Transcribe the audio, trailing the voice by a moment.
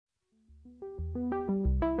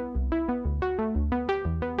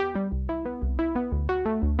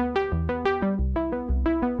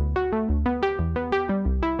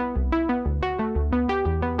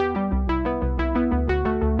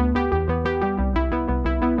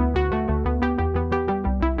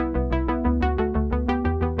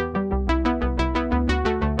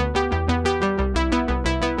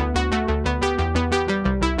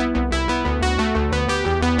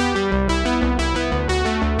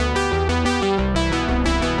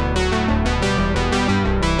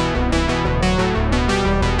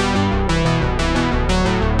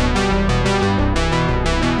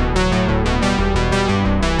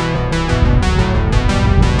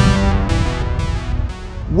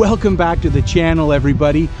Welcome back to the channel,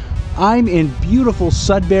 everybody. I'm in beautiful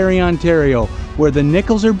Sudbury, Ontario, where the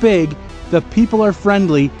nickels are big, the people are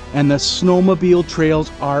friendly, and the snowmobile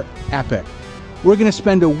trails are epic. We're going to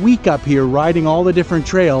spend a week up here riding all the different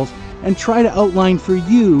trails and try to outline for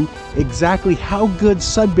you exactly how good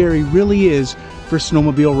Sudbury really is for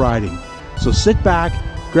snowmobile riding. So sit back,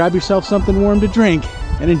 grab yourself something warm to drink,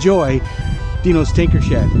 and enjoy Dino's Tinker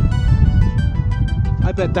Shed.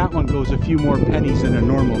 I bet that one goes a few more pennies than a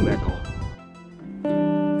normal nickel.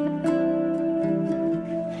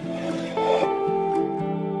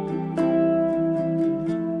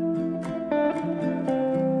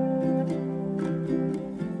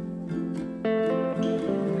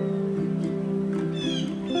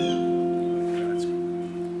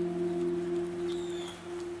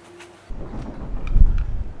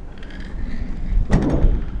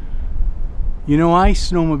 You know, I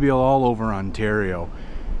snowmobile all over Ontario,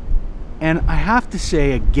 and I have to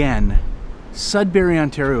say again, Sudbury,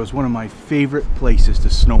 Ontario is one of my favorite places to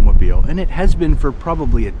snowmobile, and it has been for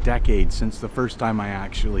probably a decade since the first time I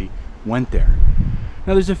actually went there.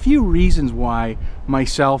 Now, there's a few reasons why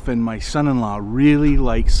myself and my son-in-law really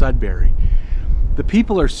like Sudbury. The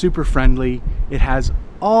people are super friendly. It has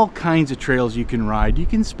all kinds of trails you can ride. You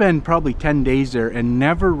can spend probably 10 days there and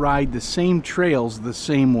never ride the same trails the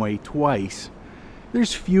same way twice.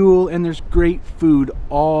 There's fuel and there's great food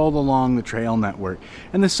all along the trail network.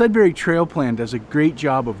 And the Sudbury Trail Plan does a great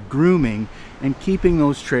job of grooming and keeping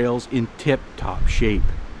those trails in tip-top shape.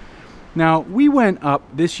 Now, we went up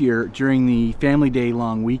this year during the Family Day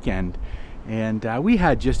long weekend, and we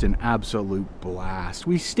had just an absolute blast.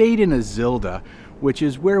 We stayed in Azilda, which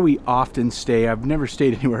is where we often stay. I've never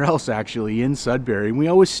stayed anywhere else actually in Sudbury. And we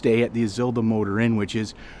always stay at the Azilda Motor Inn, which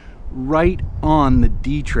is right on the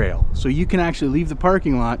D trail. So you can actually leave the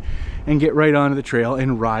parking lot and get right onto the trail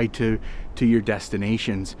and ride to your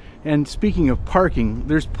destinations. And speaking of parking,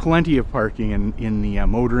 there's plenty of parking in the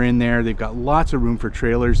Motor Inn there. They've got lots of room for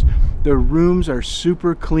trailers. The rooms are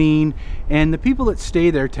super clean, and the people that stay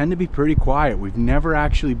there tend to be pretty quiet. We've never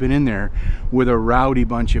actually been in there with a rowdy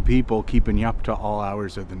bunch of people keeping you up to all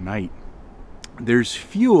hours of the night. There's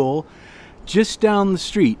fuel just down the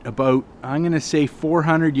street, about, I'm gonna say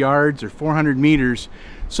 400 yards or 400 meters.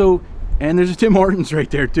 So, and there's a Tim Hortons right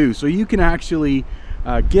there too. So you can actually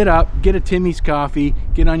get up, get a Timmy's coffee,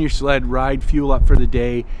 get on your sled, ride, fuel up for the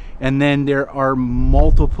day. And then there are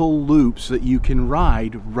multiple loops that you can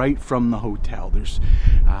ride right from the hotel. There's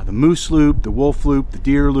the Moose Loop, the Wolf Loop, the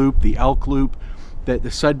Deer Loop, the Elk Loop that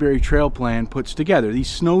the Sudbury Trail Plan puts together. These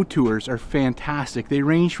snow tours are fantastic. They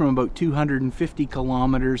range from about 250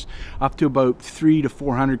 kilometers up to about 300 to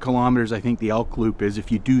 400 kilometers, I think the Elk Loop is,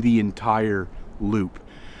 if you do the entire loop.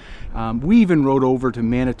 We even rode over to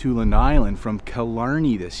Manitoulin Island from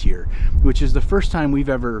Killarney this year, which is the first time we've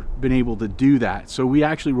ever been able to do that. So we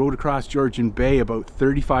actually rode across Georgian Bay about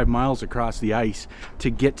 35 miles across the ice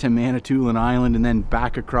to get to Manitoulin Island, and then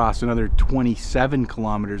back across another 27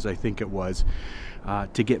 kilometers, I think it was,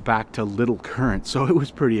 to get back to Little Current. So it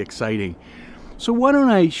was pretty exciting. So why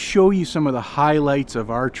don't I show you some of the highlights of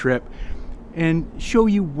our trip and show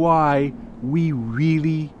you why we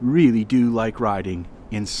really, really do like riding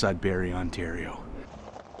in Sudbury, Ontario.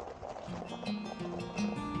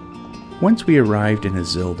 Once we arrived in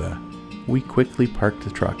Azilda, we quickly parked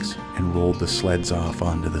the trucks and rolled the sleds off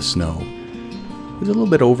onto the snow. It was a little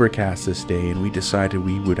bit overcast this day, and we decided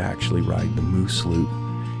we would actually ride the Moose Loop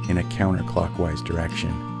in a counterclockwise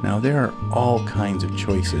direction. Now, there are all kinds of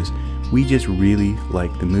choices. We just really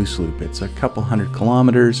like the Moose Loop. It's a couple 100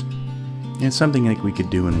 kilometers, and it's something like we could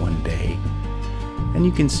do in one day. And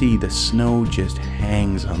you can see the snow just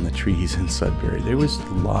hangs on the trees in Sudbury. There was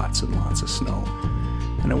lots and lots of snow.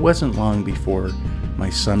 And it wasn't long before my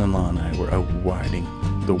son-in-law and I were out riding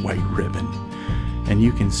the white ribbon. And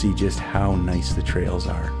you can see just how nice the trails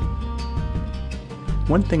are.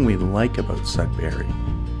 One thing we like about Sudbury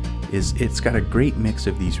is it's got a great mix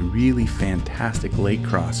of these really fantastic lake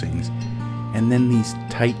crossings and then these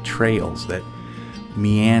tight trails that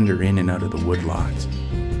meander in and out of the woodlots.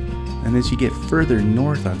 And as you get further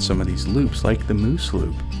north on some of these loops, like the Moose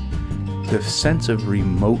Loop, the sense of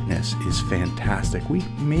remoteness is fantastic. We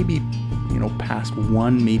maybe, passed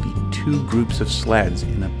one, maybe two groups of sleds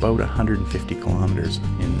in about 150 kilometers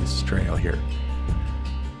in this trail here.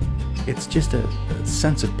 It's just a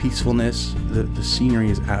sense of peacefulness. The scenery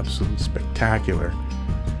is absolutely spectacular.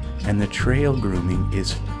 And the trail grooming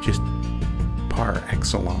is just par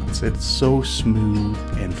excellence. It's so smooth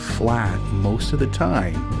and flat most of the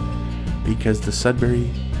time because the Sudbury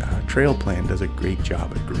Trail Plan does a great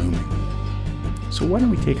job at grooming. So why don't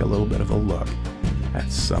we take a little bit of a look at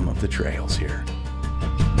some of the trails here.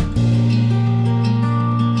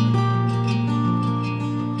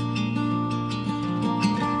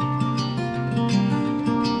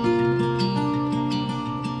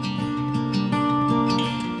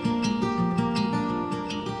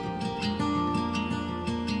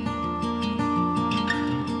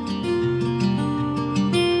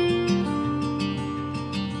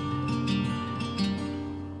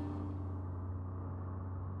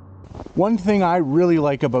 One thing I really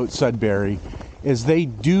like about Sudbury is they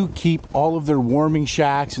do keep all of their warming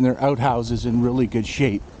shacks and their outhouses in really good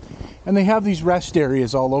shape. And they have these rest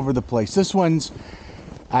areas all over the place. This one's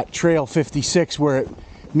at Trail 56 where it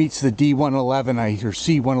meets the D111 or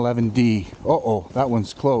C111D. Uh-oh, that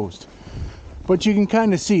one's closed. But you can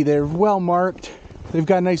kind of see they're well marked. They've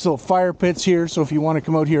got nice little fire pits here, so if you want to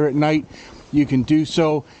come out here at night, you can do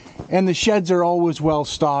so. And the sheds are always well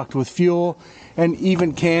stocked with fuel and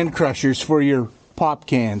even can crushers for your pop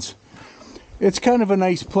cans. It's kind of a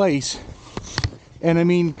nice place. And I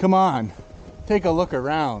mean, come on, take a look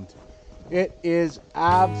around. It is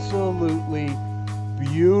absolutely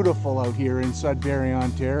beautiful out here in Sudbury,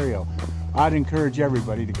 Ontario. I'd encourage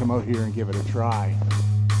everybody to come out here and give it a try.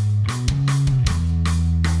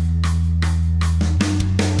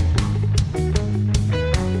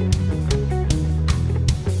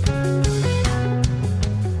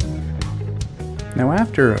 Now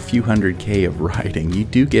after a few 100K of riding, you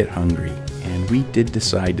do get hungry, and we did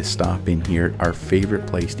decide to stop in here at our favorite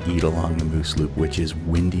place to eat along the Moose Loop, which is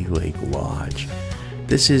Windy Lake Lodge.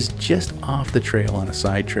 This is just off the trail on a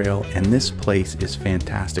side trail, and this place is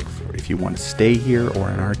fantastic for if you want to stay here,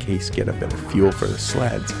 or in our case, get a bit of fuel for the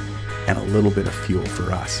sleds and a little bit of fuel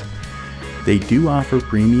for us. They do offer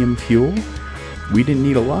premium fuel. We didn't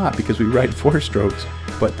need a lot because we ride 4-strokes,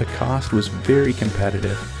 but the cost was very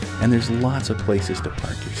competitive, and there's lots of places to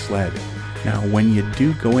park your sled. Now, when you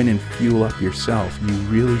do go in and fuel up yourself, you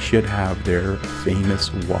really should have their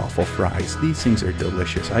famous waffle fries. These things are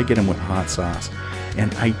delicious. I get them with hot sauce,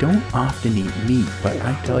 and I don't often eat meat, but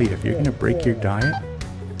I tell you, if you're gonna break your diet,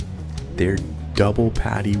 their double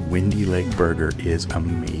patty Windy Lake burger is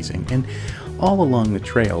amazing. And all along the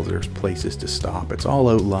trail, there's places to stop. It's all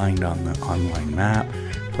outlined on the online map,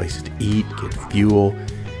 places to eat, get fuel.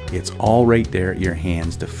 It's all right there at your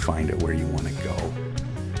hands to find out where you want to go.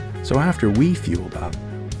 So after we fueled up,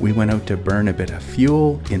 we went out to burn a bit of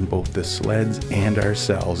fuel in both the sleds and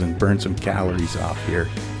ourselves and burn some calories off here.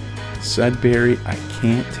 Sudbury, I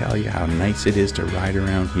can't tell you how nice it is to ride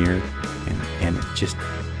around here, and it's just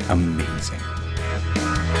amazing.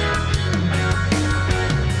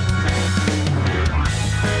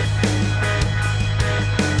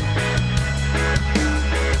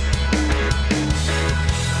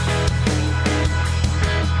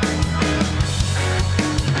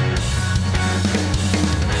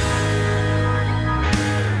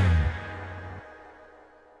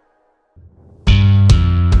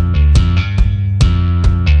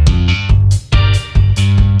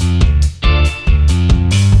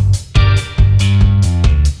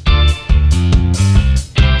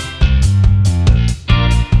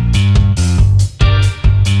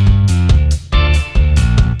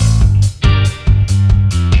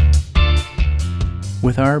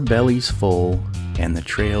 With our bellies full and the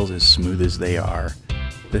trails as smooth as they are,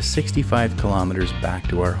 the 65 kilometers back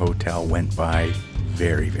to our hotel went by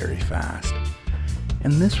very, very fast.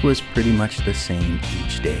 And this was pretty much the same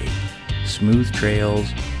each day. Smooth trails,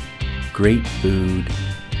 great food,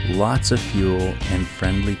 lots of fuel, and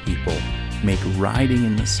friendly people make riding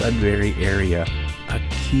in the Sudbury area a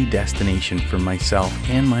key destination for myself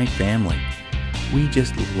and my family. We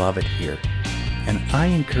just love it here. And I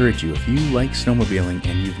encourage you, if you like snowmobiling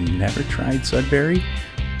and you've never tried Sudbury,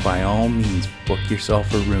 by all means book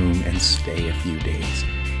yourself a room and stay a few days.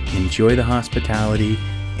 Enjoy the hospitality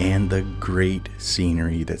and the great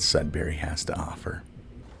scenery that Sudbury has to offer.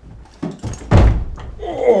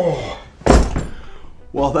 Oh.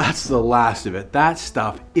 Well, that's the last of it. That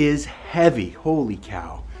stuff is heavy, holy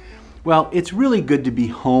cow. Well, it's really good to be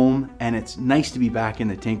home, and it's nice to be back in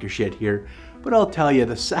the tinker shed here, but I'll tell you,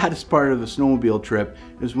 the saddest part of the snowmobile trip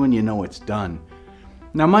is when you know it's done.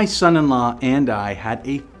 Now, my son-in-law and I had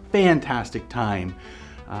a fantastic time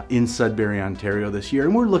in Sudbury, Ontario this year,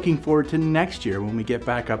 and we're looking forward to next year when we get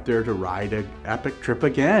back up there to ride an epic trip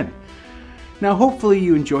again. Now, hopefully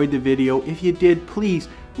you enjoyed the video. If you did, please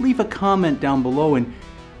leave a comment down below and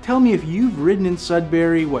tell me if you've ridden in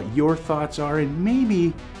Sudbury, what your thoughts are, and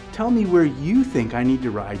maybe tell me where you think I need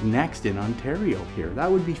to ride next in Ontario here.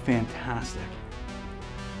 That would be fantastic.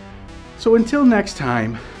 So until next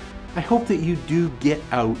time, I hope that you do get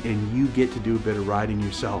out and you get to do a bit of riding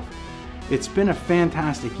yourself. It's been a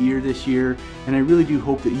fantastic year this year, and I really do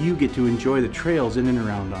hope that you get to enjoy the trails in and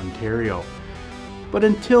around Ontario. But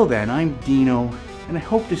until then, I'm Dino, and I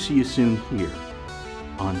hope to see you soon here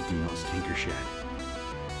on Dino's Tinker Shed.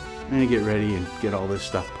 I'm gonna get ready and get all this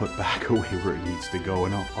stuff put back away where it needs to go,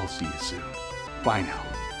 and I'll see you soon. Bye now.